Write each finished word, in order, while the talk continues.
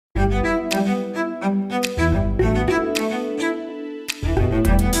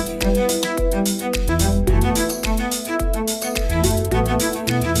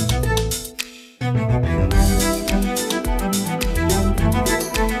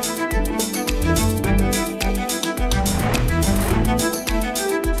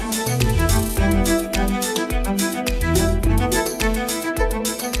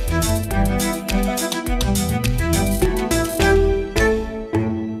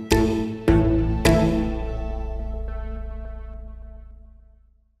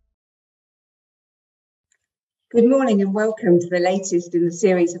Good morning and welcome to the latest in the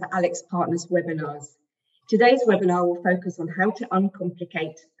series of AlixPartners webinars. Today's webinar will focus on how to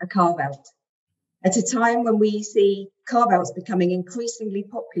uncomplicate a carve-out. At a time when we see carve-outs becoming increasingly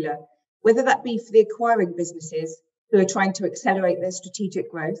popular, whether that be for the acquiring businesses who are trying to accelerate their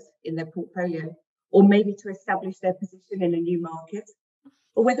strategic growth in their portfolio, or maybe to establish their position in a new market,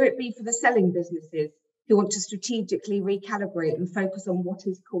 or whether it be for the selling businesses who want to strategically recalibrate and focus on what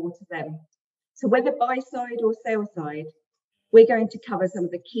is core to them. So whether buy side or sell side, we're going to cover some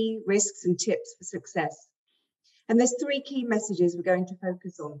of the key risks and tips for success. And there's three key messages we're going to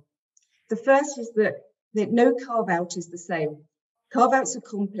focus on. The first is that no carve-out is the same. Carve-outs are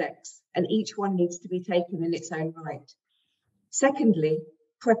complex and each one needs to be taken in its own right. Secondly,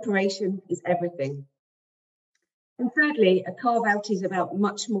 preparation is everything. And thirdly, a carve-out is about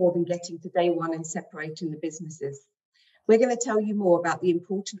much more than getting to day one and separating the businesses. We're going to tell you more about the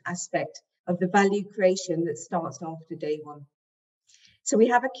important aspect of the value creation that starts after day one. So we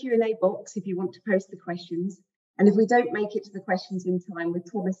have a Q&A box if you want to post the questions. And if we don't make it to the questions in time, we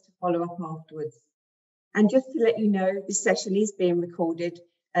promise to follow up afterwards. And just to let you know, this session is being recorded,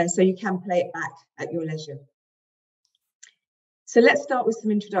 so you can play it back at your leisure. So let's start with some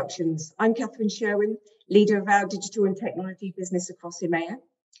introductions. I'm Catherine Sherwin, leader of our digital and technology business across EMEA.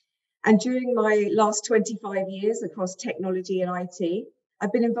 And during my last 25 years across technology and IT,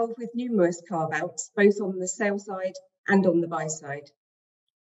 I've been involved with numerous carve-outs, both on the sell side and on the buy side.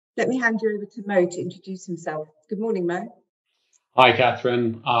 Let me hand you over to Mo to introduce himself. Good morning, Mo. Hi,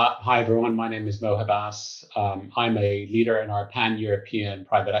 Catherine. Hi, everyone. My name is Mo Habbas. I'm a leader in our pan-European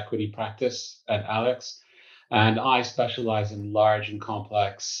private equity practice at Alix, and I specialize in large and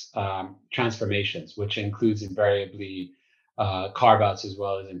complex transformations, which includes invariably carve-outs as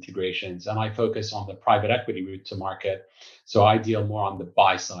well as integrations. And I focus on the private equity route to market. So I deal more on the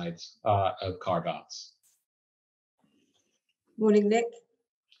buy side of carve-outs. Morning, Nick.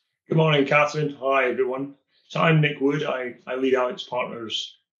 Good morning, Catherine. Hi, everyone. So I'm Nick Wood. I lead AlixPartners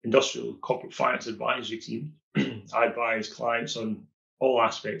Industrial Corporate Finance Advisory Team. I advise clients on all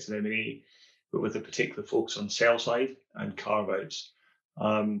aspects of M&A, but with a particular focus on sell side and carve-outs.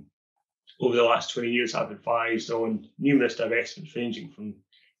 Over the last 20 years, I've advised on numerous divestments ranging from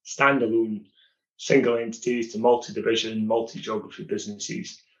standalone single entities to multi-division, multi-geography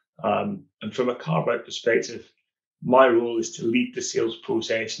businesses. And from a carve-out perspective, my role is to lead the sales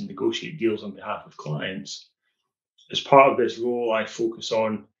process and negotiate deals on behalf of clients. As part of this role, I focus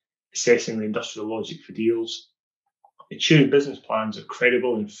on assessing the industrial logic for deals, ensuring business plans are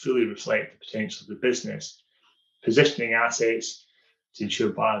credible and fully reflect the potential of the business, positioning assets to ensure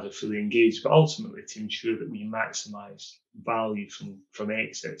buyers are fully engaged, but ultimately to ensure that we maximise value from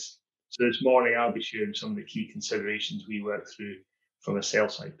exits. So this morning, I'll be sharing some of the key considerations we work through from a sell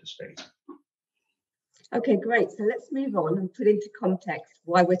side perspective. Okay, great. So let's move on and put into context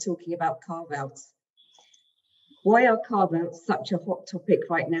why we're talking about carve-outs. Why are carve-outs such a hot topic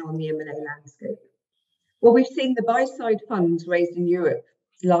right now on the M&A landscape? Well, we've seen the buy-side funds raised in Europe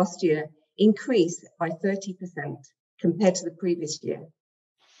last year increase by 30% compared to the previous year.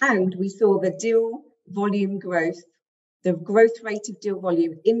 And we saw the deal volume growth, the growth rate of deal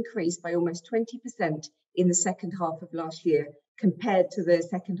volume increased by almost 20% in the second half of last year compared to the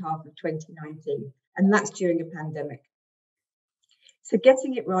second half of 2019. And that's during a pandemic. So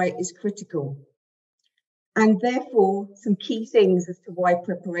getting it right is critical. And therefore, some key things as to why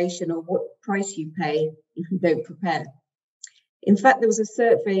preparation or what price you pay if you don't prepare. In fact, there was a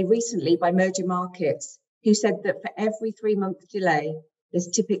survey recently by Merger Markets who said that for every 3-month delay, there's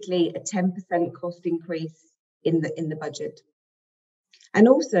typically a 10% cost increase in the budget. And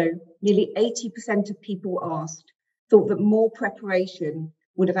also, nearly 80% of people asked thought that more preparation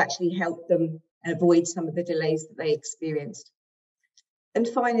would have actually helped them avoid some of the delays that they experienced. And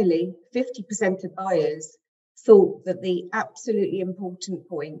finally, 50% of buyers thought that the absolutely important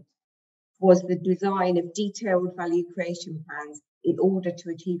point was the design of detailed value creation plans in order to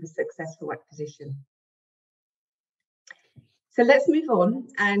achieve a successful acquisition. So let's move on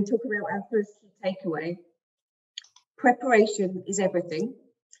and talk about our first key takeaway. Preparation is everything,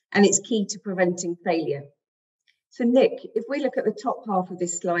 and it's key to preventing failure. So Nick, if we look at the top half of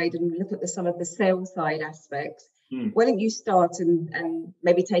this slide and look at some of the sales side aspects, why don't you start and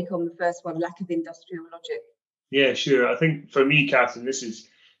maybe take on the first one, lack of industrial logic? Yeah, sure. I think for me, Catherine, this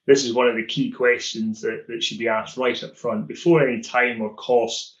is one of the key questions that should be asked right up front before any time or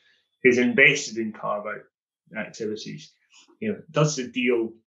cost is invested in carve-out activities. Does the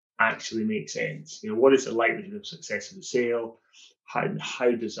deal actually make sense? What is the likelihood of success of the sale? How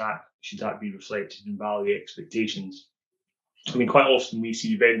should that be reflected in value expectations? I mean, quite often we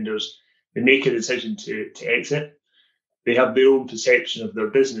see vendors they make a decision to exit. They have their own perception of their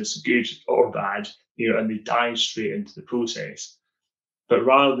business, good or bad, and they dive straight into the process. But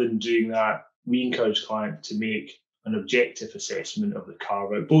rather than doing that, we encourage clients to make an objective assessment of the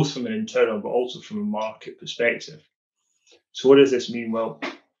carve-out, both from an internal but also from a market perspective. So what does this mean? Well,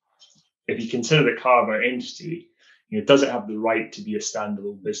 if you consider the carve-out entity, does it have the right to be a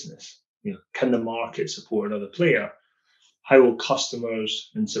standalone business? Can the market support another player? How will customers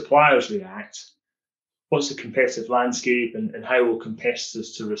and suppliers react? What's the competitive landscape, and how will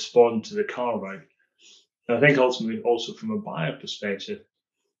competitors to respond to the carve-out? And I think ultimately also from a buyer perspective,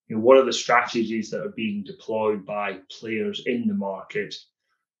 what are the strategies that are being deployed by players in the market?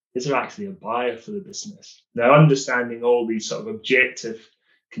 Is there actually a buyer for the business? Now, understanding all these sort of objective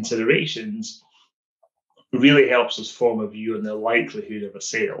considerations really helps us form a view on the likelihood of a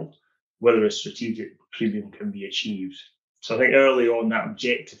sale, whether a strategic premium can be achieved. So I think early on, that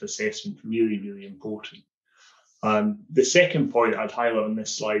objective assessment is really, really important. The second point I'd highlight on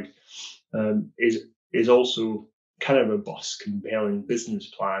this slide is also, can a robust, compelling business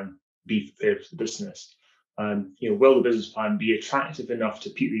plan be prepared for the business? Will the business plan be attractive enough to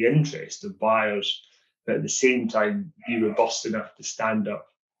pique the interest of buyers, but at the same time be robust enough to stand up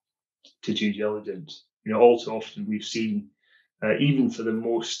to due diligence? All too often we've seen, even for the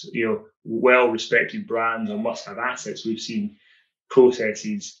most well-respected brands or must-have assets, we've seen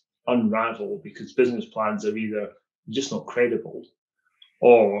processes unravel because business plans are either just not credible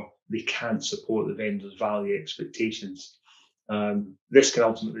or they can't support the vendor's value expectations. This can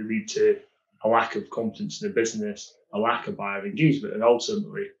ultimately lead to a lack of confidence in the business, a lack of buyer engagement, and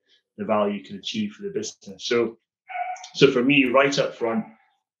ultimately the value you can achieve for the business. So for me, right up front,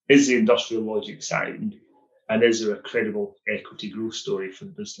 is the industrial logic sound, and is there a credible equity growth story for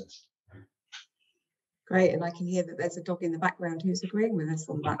the business? Great, and I can hear that there's a dog in the background who's agreeing with us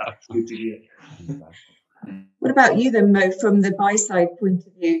on that. That's good to hear. What about you then, Mo, from the buy side point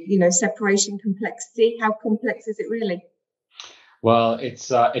of view? Separation complexity, how complex is it really? Well, it's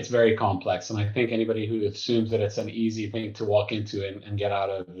very complex, and I think anybody who assumes that it's an easy thing to walk into and get out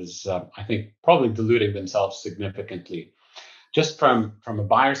of is, I think, probably diluting themselves significantly. Just from a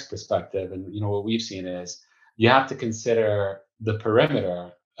buyer's perspective, and what we've seen is you have to consider the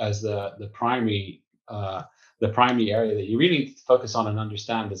perimeter as the primary area that you really need to focus on and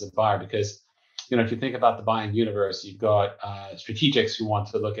understand as a buyer, because if you think about the buying universe, you've got strategics who want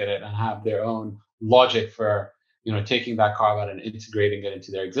to look at it and have their own logic for taking that carve out and integrating it into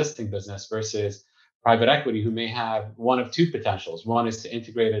their existing business, versus private equity who may have one of two potentials. One is to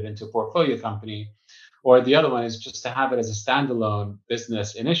integrate it into a portfolio company, or the other one is just to have it as a standalone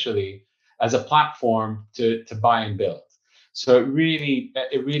business initially, as a platform to buy and build. So it really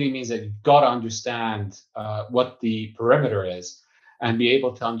means that you've got to understand what the perimeter is and be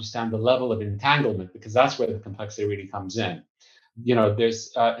able to understand the level of entanglement, because that's where the complexity really comes in.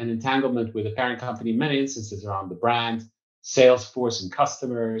 There's an entanglement with the parent company in many instances around the brand, sales force and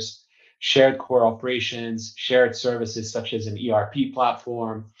customers, shared core operations, shared services such as an ERP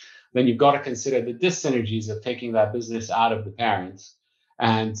platform. Then you've got to consider the dyssynergies of taking that business out of the parent.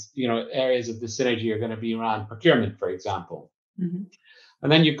 And areas of dyssynergy are going to be around procurement, for example. Mm-hmm.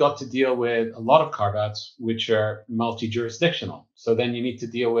 And then you've got to deal with a lot of carve-outs, which are multi-jurisdictional. So then you need to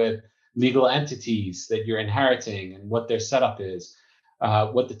deal with legal entities that you're inheriting and what their setup is,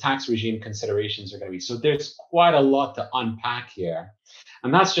 what the tax regime considerations are going to be. So there's quite a lot to unpack here.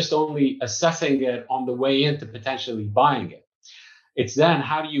 And that's just only assessing it on the way into potentially buying it. It's then,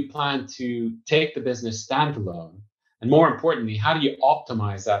 how do you plan to take the business standalone? And more importantly, how do you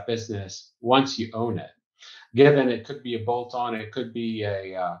optimize that business once you own it? Given it could be a bolt-on, it could be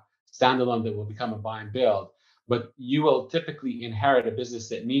a standalone that will become a buy and build, but you will typically inherit a business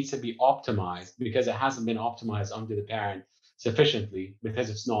that needs to be optimized because it hasn't been optimized under the parent sufficiently because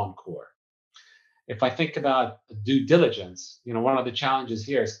it's non-core. If I think about due diligence, one of the challenges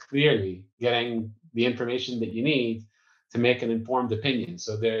here is clearly getting the information that you need to make an informed opinion.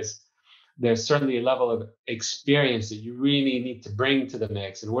 So there's certainly a level of experience that you really need to bring to the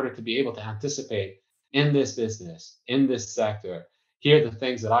mix in order to be able to anticipate in this business, in this sector, here are the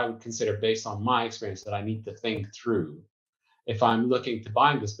things that I would consider based on my experience that I need to think through if I'm looking to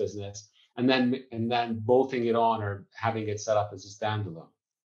buying this business, and then bolting it on or having it set up as a standalone.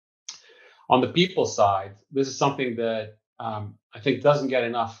 On the people side, this is something that I think doesn't get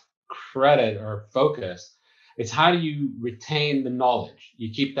enough credit or focus. It's how do you retain the knowledge?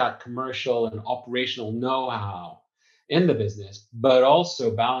 You keep that commercial and operational know-how in the business, but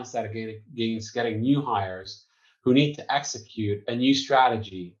also balance that against getting new hires who need to execute a new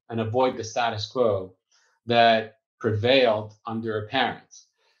strategy and avoid the status quo that prevailed under a parent.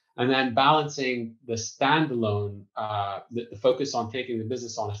 and then balancing the standalone, the focus on taking the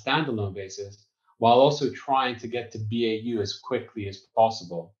business on a standalone basis, while also trying to get to BAU as quickly as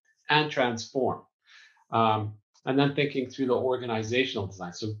possible and transform. And then thinking through the organizational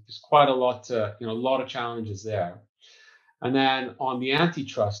design. So there's quite a lot to, a lot of challenges there. And then on the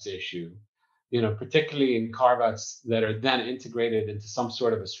antitrust issue, particularly in carve-outs that are then integrated into some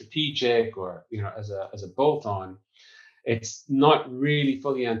sort of a strategic or, as a bolt-on, it's not really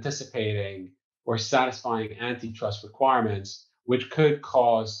fully anticipating or satisfying antitrust requirements, which could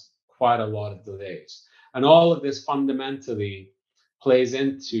cause quite a lot of delays. And all of this fundamentally plays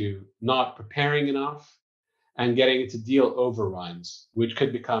into not preparing enough and getting into deal overruns, which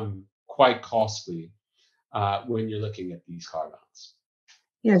could become quite costly when you're looking at these carve-outs.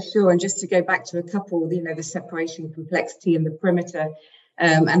 Yeah, sure. And just to go back to a couple, the separation, complexity, and the perimeter,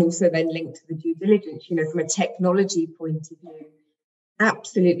 and also then linked to the due diligence, from a technology point of view,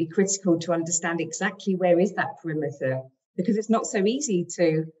 absolutely critical to understand exactly where is that perimeter, because it's not so easy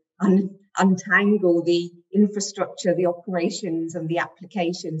to untangle the infrastructure, the operations, and the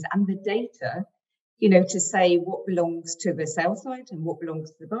applications and the data, to say what belongs to the sell side and what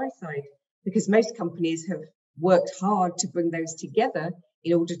belongs to the buy side, because most companies have worked hard to bring those together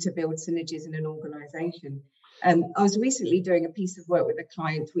in order to build synergies in an organization. I was recently doing a piece of work with a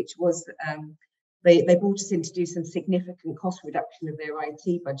client, which was they brought us in to do some significant cost reduction of their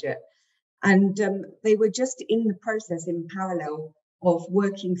IT budget. And they were just in the process in parallel of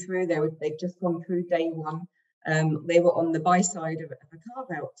working through, they'd just gone through day one. They were on the buy side of a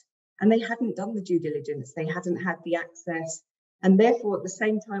carve-out, and they hadn't done the due diligence. They hadn't had the access. And therefore, at the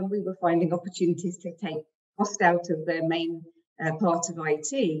same time, we were finding opportunities to take cost out of their main part of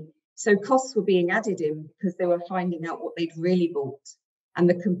IT. So costs were being added in because they were finding out what they'd really bought and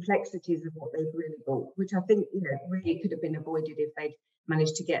the complexities of what they'd really bought, which I think, really could have been avoided if they'd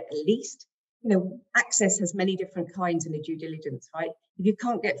managed to get at least, access has many different kinds in a due diligence, right? If you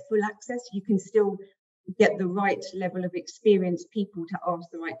can't get full access, you can still get the right level of experienced people to ask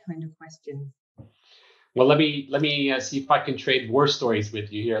the right kind of questions. Well, let me see if I can trade war stories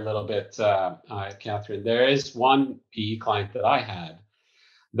with you here a little bit, Catherine. There is one PE client that I had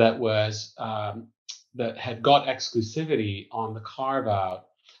that was that had got exclusivity on the carve-out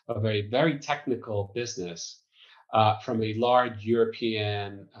of a very technical business from a large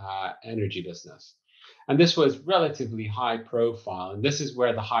European energy business, and this was relatively high profile, and this is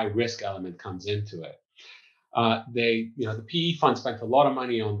where the high risk element comes into it. The PE fund spent a lot of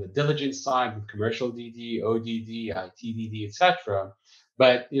money on the diligence side with commercial DD, ODD, ITDD, etc.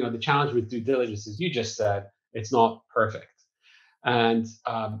 But the challenge with due diligence, as you just said, it's not perfect. And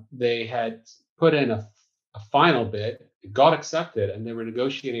they had put in a final bid, it got accepted, and they were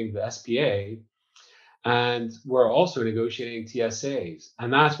negotiating the SPA, and were also negotiating TSAs,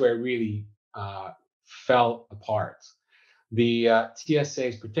 and that's where it really fell apart. The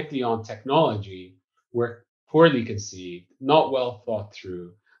TSAs, particularly on technology, were poorly conceived, not well thought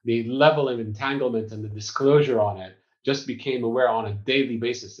through. The level of entanglement and the disclosure on it just became aware on a daily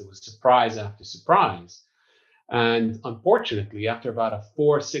basis. It was surprise after surprise. And unfortunately, after about a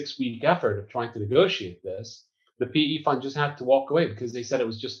 4-6 week effort of trying to negotiate this, the PE fund just had to walk away because they said it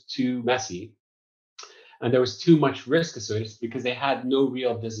was just too messy and there was too much risk associated because they had no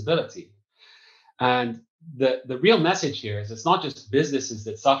real visibility. And the real message here is it's not just businesses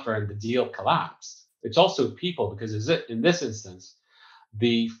that suffer and the deal collapsed. It's also people, because in this instance,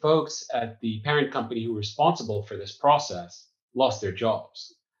 the folks at the parent company who were responsible for this process lost their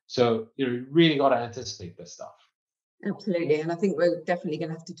jobs. So you really got to anticipate this stuff. Absolutely. And I think we're definitely going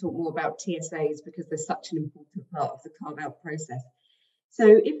to have to talk more about TSAs because they're such an important part of the carve-out process. So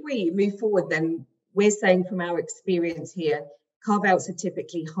if we move forward, then we're saying from our experience here, carve-outs are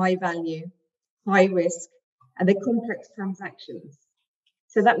typically high value, high risk, and they're complex transactions.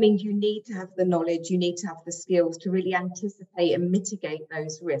 So that means you need to have the knowledge, you need to have the skills to really anticipate and mitigate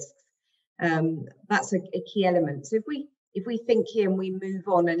those risks. That's a key element. So if we think here and we move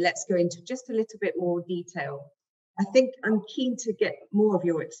on and let's go into just a little bit more detail, I think I'm keen to get more of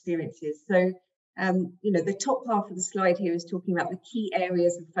your experiences. So, the top half of the slide here is talking about the key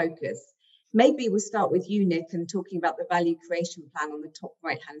areas of focus. Maybe we'll start with you, Nick, and talking about the value creation plan on the top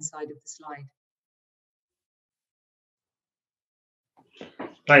right-hand side of the slide.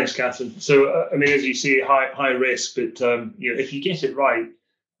 Thanks, Catherine. So, as you see, high risk, but if you get it right,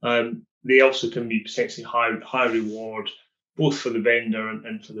 they also can be potentially high reward, both for the vendor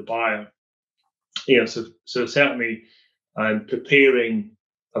and for the buyer. So certainly, preparing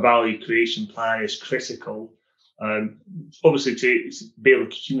a value creation plan is critical. Obviously, to be able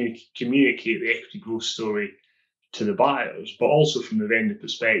to communicate the equity growth story to the buyers, but also from the vendor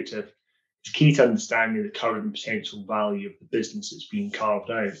perspective, it's key to understanding the current and potential value of the business that's being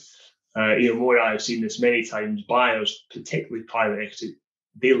carved out. More I have seen this many times, buyers, particularly private equity,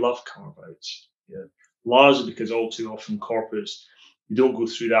 they love carve-outs. Largely because all too often corporates, they don't go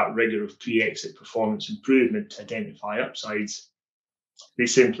through that rigor of pre-exit performance improvement to identify upsides. They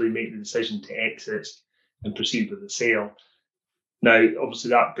simply make the decision to exit and proceed with the sale. Now,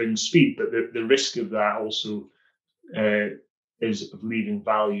 obviously that brings speed, but the risk of that also is of leaving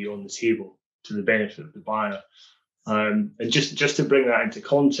value on the table to the benefit of the buyer. And just to bring that into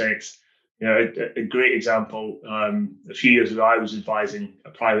context, a great example, a few years ago, I was advising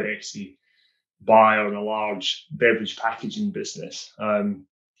a private equity buyer on a large beverage packaging business.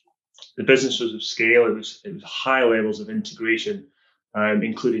 The business was of scale. It was high levels of integration,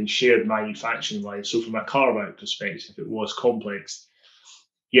 including shared manufacturing lines. So from a carve-out perspective, it was complex.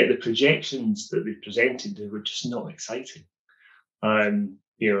 Yet the projections that they presented, they were just not exciting. And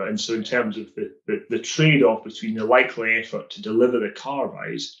so in terms of the trade-off between the likely effort to deliver the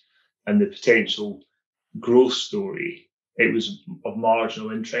carve-out and the potential growth story, it was of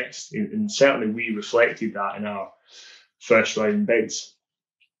marginal interest. And certainly we reflected that in our first round bids.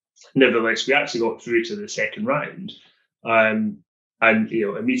 Nevertheless, we actually got through to the second round, and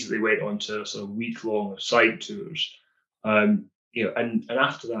immediately went on to sort of week-long site tours. And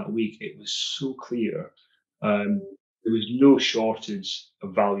after that week, it was so clear there was no shortage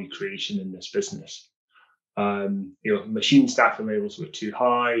of value creation in this business. Machine staffing levels were too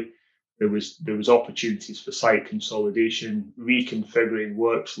high. There was opportunities for site consolidation, reconfiguring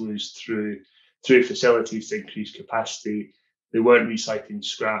workflows through facilities to increase capacity. They weren't recycling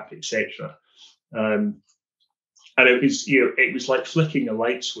scrap, etc. And it was like flicking a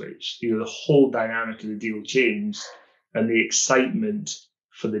light switch. The whole dynamic of the deal changed, and the excitement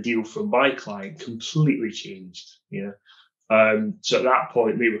for the deal from my client completely changed. So at that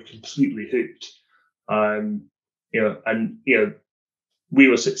point they were completely hooked. We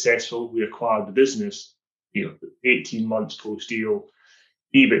were successful. We acquired the business. 18 months post deal,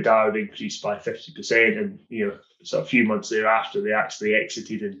 EBITDA had increased by 50%, and so a few months thereafter they actually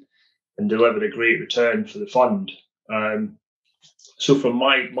exited and delivered a great return for the fund. So from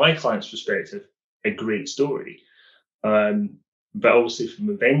my client's perspective, a great story. But obviously from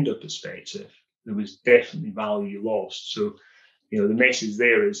a vendor perspective, there was definitely value lost. So the message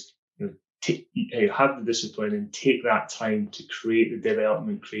there is have the discipline and take that time to create the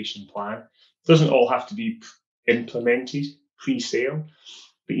development creation plan. It doesn't all have to be implemented pre-sale,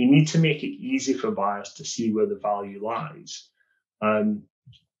 but you need to make it easy for buyers to see where the value lies.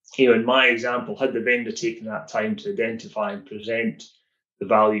 In my example, had the vendor taken that time to identify and present the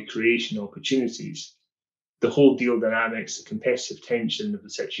value creation opportunities, the whole deal dynamics, the competitive tension of the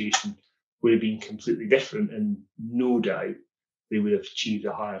situation would have been completely different, and no doubt they would have achieved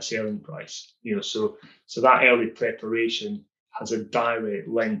a higher selling price. So that early preparation has a direct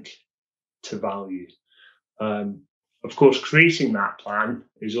link to value. Of course, creating that plan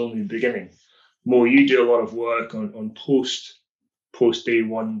is only the beginning. Mo, you do a lot of work on post day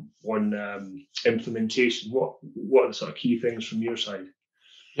one implementation. What are the sort of key things from your side?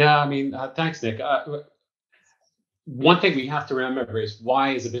 Yeah, thanks, Nick. One thing we have to remember is,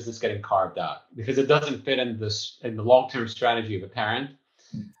 why is a business getting carved out? Because it doesn't fit in the long-term strategy of a parent.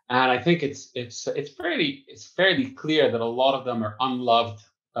 And I think it's fairly clear that a lot of them are unloved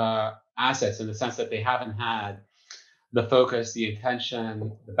assets, in the sense that they haven't had the focus, the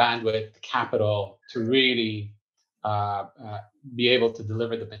attention, the bandwidth, the capital to really be able to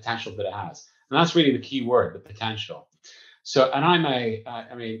deliver the potential that it has. And that's really the key word, the potential. So,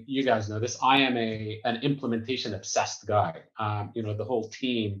 and you guys know this, I am an implementation obsessed guy. The whole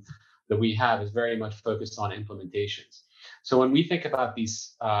team that we have is very much focused on implementations. So when we think about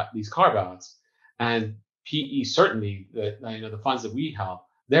these carve-outs, and PE, certainly the funds that we help,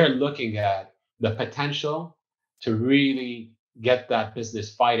 they're looking at the potential to really get that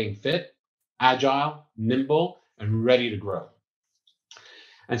business fighting fit, agile, nimble, and ready to grow.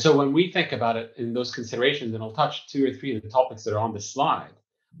 And so when we think about it in those considerations, and I'll touch 2 or 3 of the topics that are on the slide.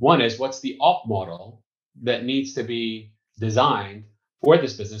 One is, what's the op model that needs to be designed for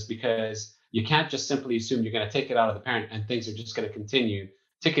this business? Because you can't just simply assume you're going to take it out of the parent and things are just going to continue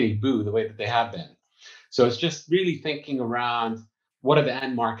tickety-boo the way that they have been. So it's just really thinking around, what are the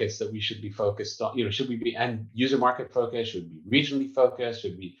end markets that we should be focused on? Should we be end user market focused? Should we be regionally focused?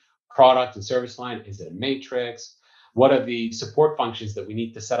 Should we be product and service line? Is it a matrix? What are the support functions that we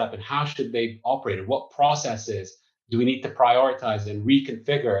need to set up, and how should they operate? And what processes do we need to prioritize and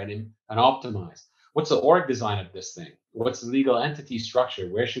reconfigure and optimize? What's the org design of this thing? What's the legal entity structure?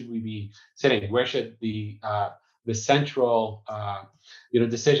 Where should we be sitting? Where should the the central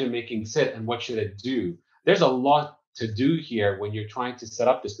decision-making sit and what should it do. There's a lot to do here when you're trying to set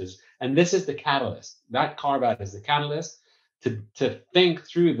up this business. And this is the catalyst. That carve-out is the catalyst to think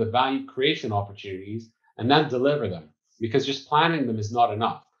through the value creation opportunities and then deliver them, because just planning them is not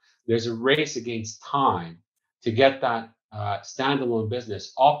enough. There's a race against time to get that standalone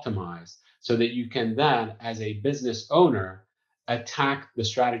business optimized so that you can then, as a business owner, attack the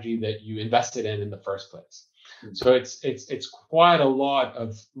strategy that you invested in the first place. So it's quite a lot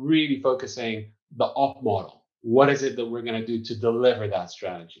of really focusing the op model. What is it that we're going to do to deliver that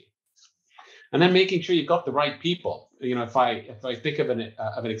strategy? And then making sure you've got the right people. If I think of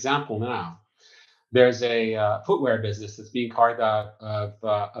an example now, there's a footwear business that's being carved out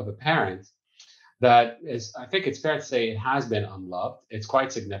of a parent that is, I think it's fair to say, it has been unloved. It's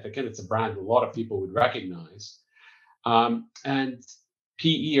quite significant. It's a brand a lot of people would recognize. And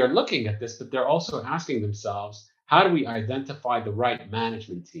PE are looking at this, but they're also asking themselves, how do we identify the right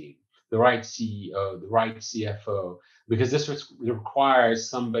management team, the right CEO, the right CFO? Because this requires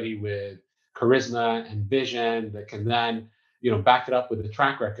somebody with charisma and vision that can then back it up with a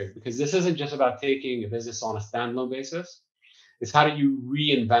track record, because this isn't just about taking a business on a standalone basis. It's how do you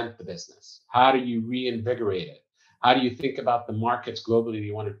reinvent the business? How do you reinvigorate it? How do you think about the markets globally that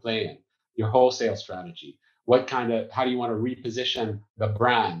you want to play in? Your wholesale strategy. How do you want to reposition the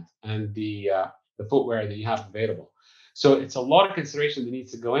brand and the footwear that you have available? So it's a lot of consideration that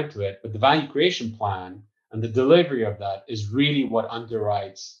needs to go into it, but the value creation plan and the delivery of that is really what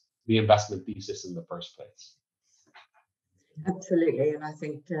underwrites the investment thesis in the first place. Absolutely, and I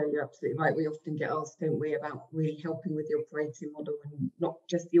think you're absolutely right. We often get asked, don't we, about really helping with the operating model and not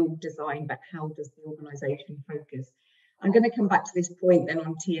just the org design, but how does the organisation focus? I'm going to come back to this point then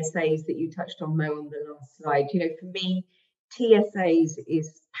on TSAs that you touched on, Mo, on the last slide. For me, TSAs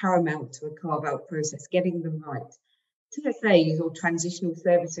is paramount to a carve-out process, getting them right. TSAs, or transitional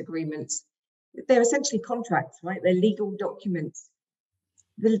service agreements, they're essentially contracts, right? They're legal documents.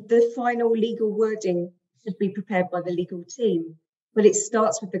 The final legal wording should be prepared by the legal team, but it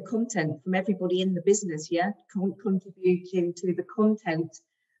starts with the content from everybody in the business, contributing to the content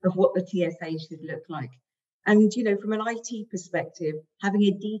of what the TSA should look like. And, from an IT perspective, having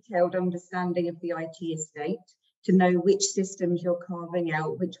a detailed understanding of the IT estate to know which systems you're carving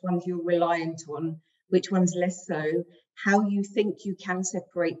out, which ones you're reliant on, which ones less so, how you think you can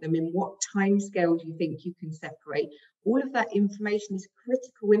separate them, in what timescales you think you can separate. All of that information is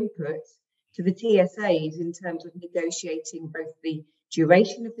critical input to the TSAs in terms of negotiating both the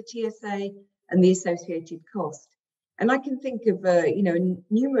duration of the TSA and the associated cost. And I can think of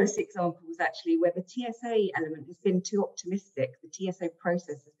numerous examples actually where the TSA element has been too optimistic. The TSA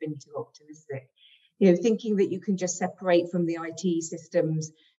process has been too optimistic. Thinking that you can just separate from the IT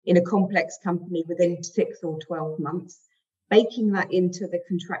systems in a complex company within 6 or 12 months, baking that into the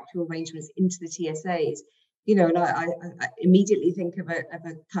contractual arrangements, into the TSAs. And I immediately think of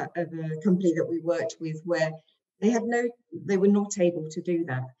a company that we worked with where they were not able to do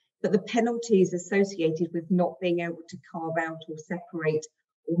that. But the penalties associated with not being able to carve out or separate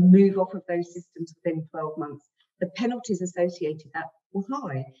or move off of those systems within 12 months, the penalties associated with that were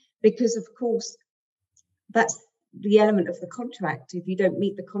high, because of course that's the element of the contract. If you don't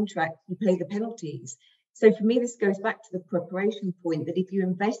meet the contract, you pay the penalties. So for me, this goes back to the preparation point, that if you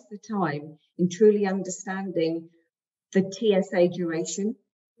invest the time in truly understanding the TSA duration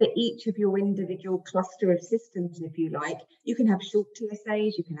for each of your individual cluster of systems, if you like, you can have short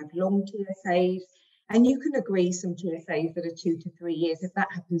TSAs, you can have long TSAs, and you can agree some TSAs that are 2 to 3 years if that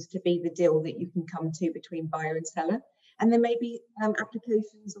happens to be the deal that you can come to between buyer and seller. And there may be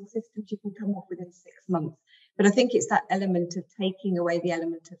applications or systems you can come off within 6 months. But I think it's that element of taking away the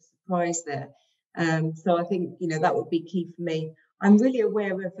element of surprise there. So I think, that would be key for me. I'm really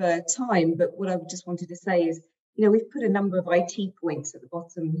aware of time, but what I just wanted to say is, we've put a number of IT points at the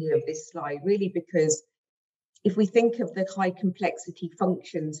bottom here of this slide, really because if we think of the high complexity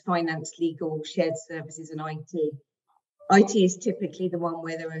functions, finance, legal, shared services and IT is typically the one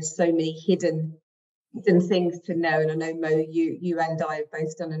where there are so many hidden things to know. And I know, Mo, you and I have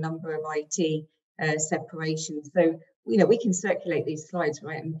both done a number of IT separations. So, we can circulate these slides,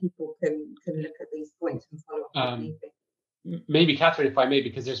 right? And people can look at these points and follow up. Maybe, Catherine, if I may,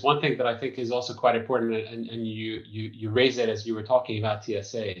 because there's one thing that I think is also quite important, and you raised it as you were talking about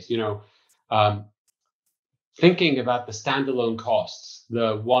TSAs. Thinking about the standalone costs,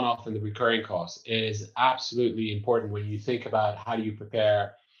 the one-off and the recurring costs, is absolutely important when you think about how do you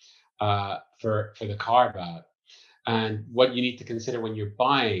prepare for the carve-out, and what you need to consider when you're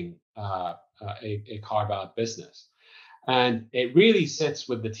buying a carve-out business. And it really sits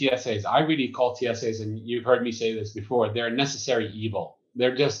with the TSAs. I really call TSAs, and you've heard me say this before, they're a necessary evil.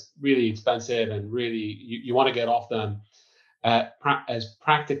 They're just really expensive, and really you want to get off them as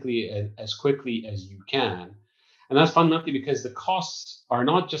practically as quickly as you can. And that's fundamentally because the costs are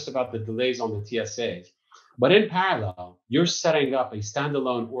not just about the delays on the TSAs, but in parallel, you're setting up a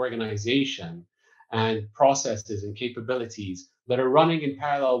standalone organization and processes and capabilities that are running in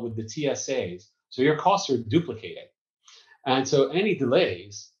parallel with the TSAs. So your costs are duplicated. And so any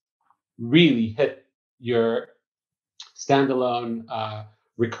delays really hit your standalone,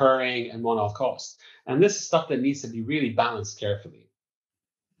 recurring, and one-off costs. And this is stuff that needs to be really balanced carefully.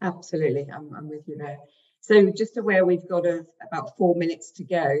 Absolutely, I'm with you there. So just aware we've got about 4 minutes to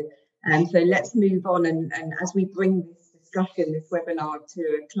go. And so let's move on. And as we bring this discussion, this webinar to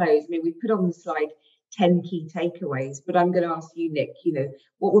a close, I mean, we put on the slide 10 key takeaways, but I'm going to ask you, Nick,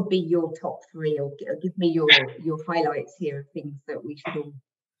 what would be your top 3, or give me your highlights here of things that we should all.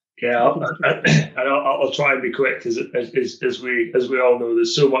 Yeah, and I'll try and be quick, because as we all know,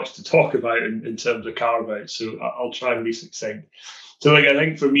 there's so much to talk about in terms of carve-outs. So I'll try and be succinct. So, I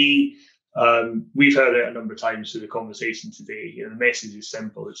think for me, we've heard it a number of times through the conversation today. The message is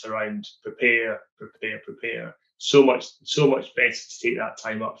simple. It's around prepare. So much better to take that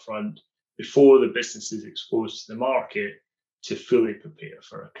time up front before the business is exposed to the market to fully prepare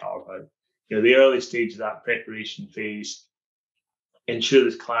for a carve-out. The early stage of that preparation phase, ensure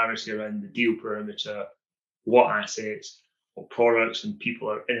there's clarity around the deal perimeter, what assets, what products and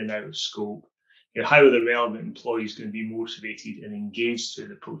people are in and out of scope. How are the relevant employees going to be motivated and engaged through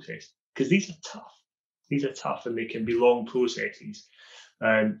the process? Because these are tough and they can be long processes.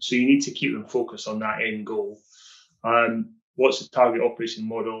 So you need to keep them focused on that end goal. What's the target operating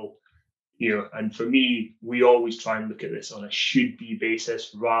model? And for me, we always try and look at this on a should be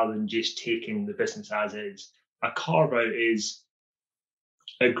basis rather than just taking the business as is. A carve-out is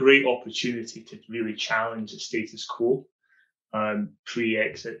a great opportunity to really challenge the status quo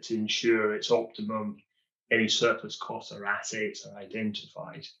pre-exit to ensure it's optimum, any surplus costs or assets are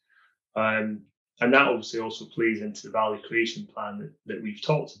identified. And that obviously also plays into the value creation plan that we've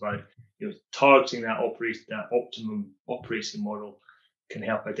talked about. Targeting that optimum operating model can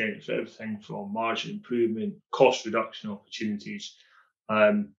help identify everything from margin improvement, cost reduction opportunities,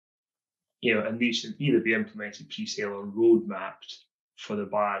 and these should either be implemented pre-sale or roadmapped for the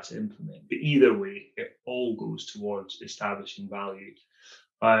buyer to implement. But either way, it all goes towards establishing value.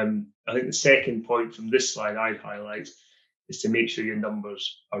 I think the second point from this slide I'd highlight is to make sure your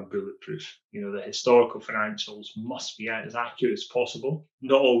numbers are bulletproof. The historical financials must be as accurate as possible.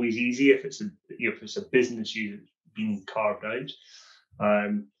 Not always easy if it's a business unit being carved out.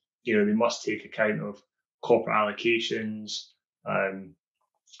 They must take account of corporate allocations,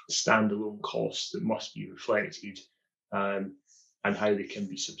 standalone costs that must be reflected, and how they can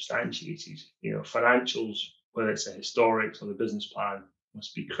be substantiated. Financials, whether it's a historic or the business plan,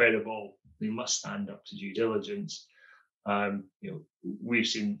 must be credible. They must stand up to due diligence. We've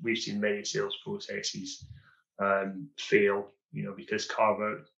seen many sales processes fail, because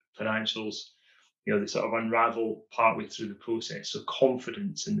carve-out financials, they sort of unravel partway through the process. So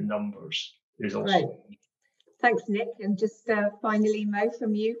confidence in the numbers is also. Right. Thanks, Nick. And just finally, Mo,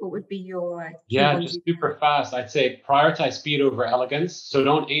 from you, what would be your just super fast. I'd say prioritize speed over elegance. So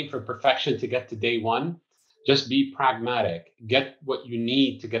don't aim for perfection to get to day one. Just be pragmatic. Get what you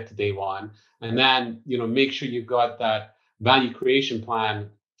need to get to day one, and then make sure you've got that value creation plan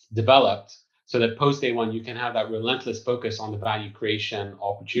developed so that post day one you can have that relentless focus on the value creation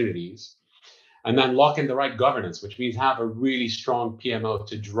opportunities, and then lock in the right governance, which means have a really strong PMO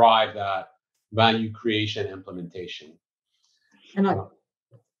to drive that value creation implementation. And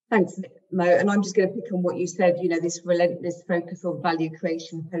thanks, Mo. And I'm just going to pick on what you said, this relentless focus on value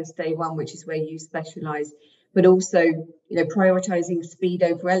creation post day one, which is where you specialize, but also, prioritizing speed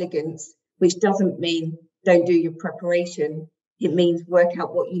over elegance, which doesn't mean don't do your preparation. It means work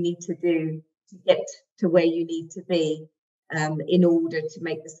out what you need to do to get to where you need to be in order to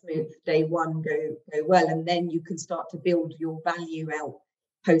make the smooth day one go well. And then you can start to build your value out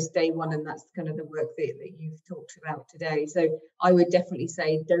post day one, and that's kind of the work that you've talked about today. So I would definitely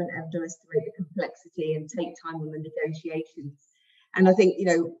say don't underestimate the complexity and take time on the negotiations. And I think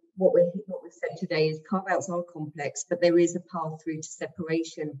what we've said today is carve-outs are complex, but there is a path through to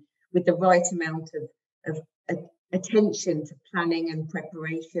separation with the right amount of attention to planning and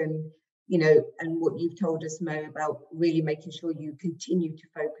preparation, and what you've told us, Mo, about really making sure you continue to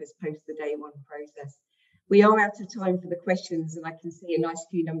focus post the day one process. We are out of time for the questions, and I can see a nice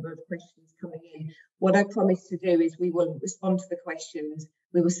few number of questions coming in. What I promised to do is we will respond to the questions.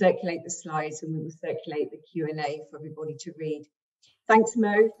 We will circulate the slides and we will circulate the Q&A for everybody to read. Thanks,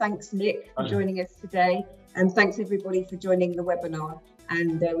 Mo. Thanks, Nick, for joining us today. And thanks, everybody, for joining the webinar.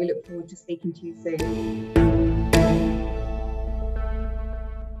 And we look forward to speaking to you soon.